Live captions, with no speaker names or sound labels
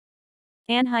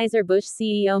Anheuser-Busch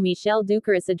CEO Michel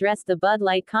Doukeris addressed the Bud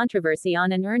Light controversy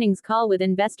on an earnings call with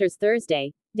investors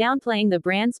Thursday, downplaying the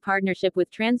brand's partnership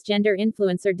with transgender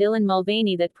influencer Dylan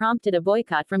Mulvaney that prompted a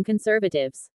boycott from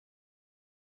conservatives.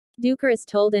 Doukeris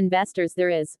told investors there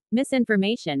is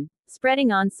misinformation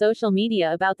spreading on social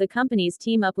media about the company's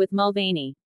team-up with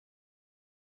Mulvaney.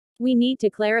 "We need to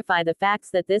clarify the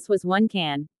facts that this was one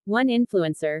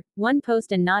influencer, one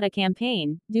post and not a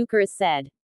campaign," Doukeris said.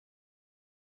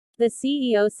 The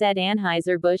CEO said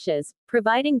Anheuser-Busch is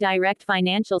providing direct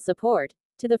financial support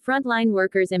to the frontline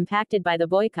workers impacted by the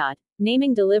boycott,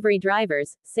 naming delivery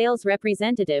drivers, sales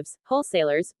representatives,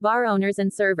 wholesalers, bar owners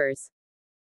and servers.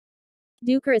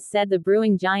 Doukeris said the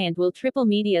brewing giant will triple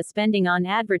media spending on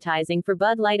advertising for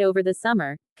Bud Light over the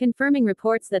summer, confirming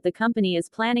reports that the company is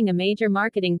planning a major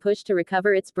marketing push to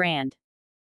recover its brand.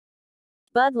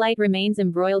 Bud Light remains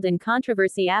embroiled in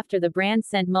controversy after the brand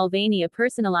sent Mulvaney a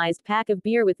personalized pack of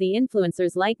beer with the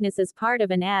influencer's likeness as part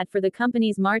of an ad for the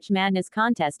company's March Madness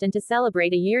contest and to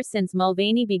celebrate a year since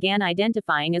Mulvaney began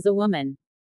identifying as a woman.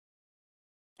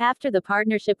 After the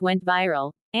partnership went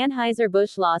viral,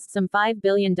 Anheuser-Busch lost some $5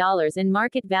 billion in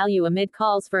market value amid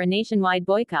calls for a nationwide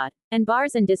boycott, and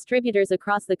bars and distributors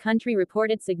across the country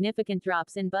reported significant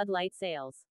drops in Bud Light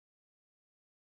sales.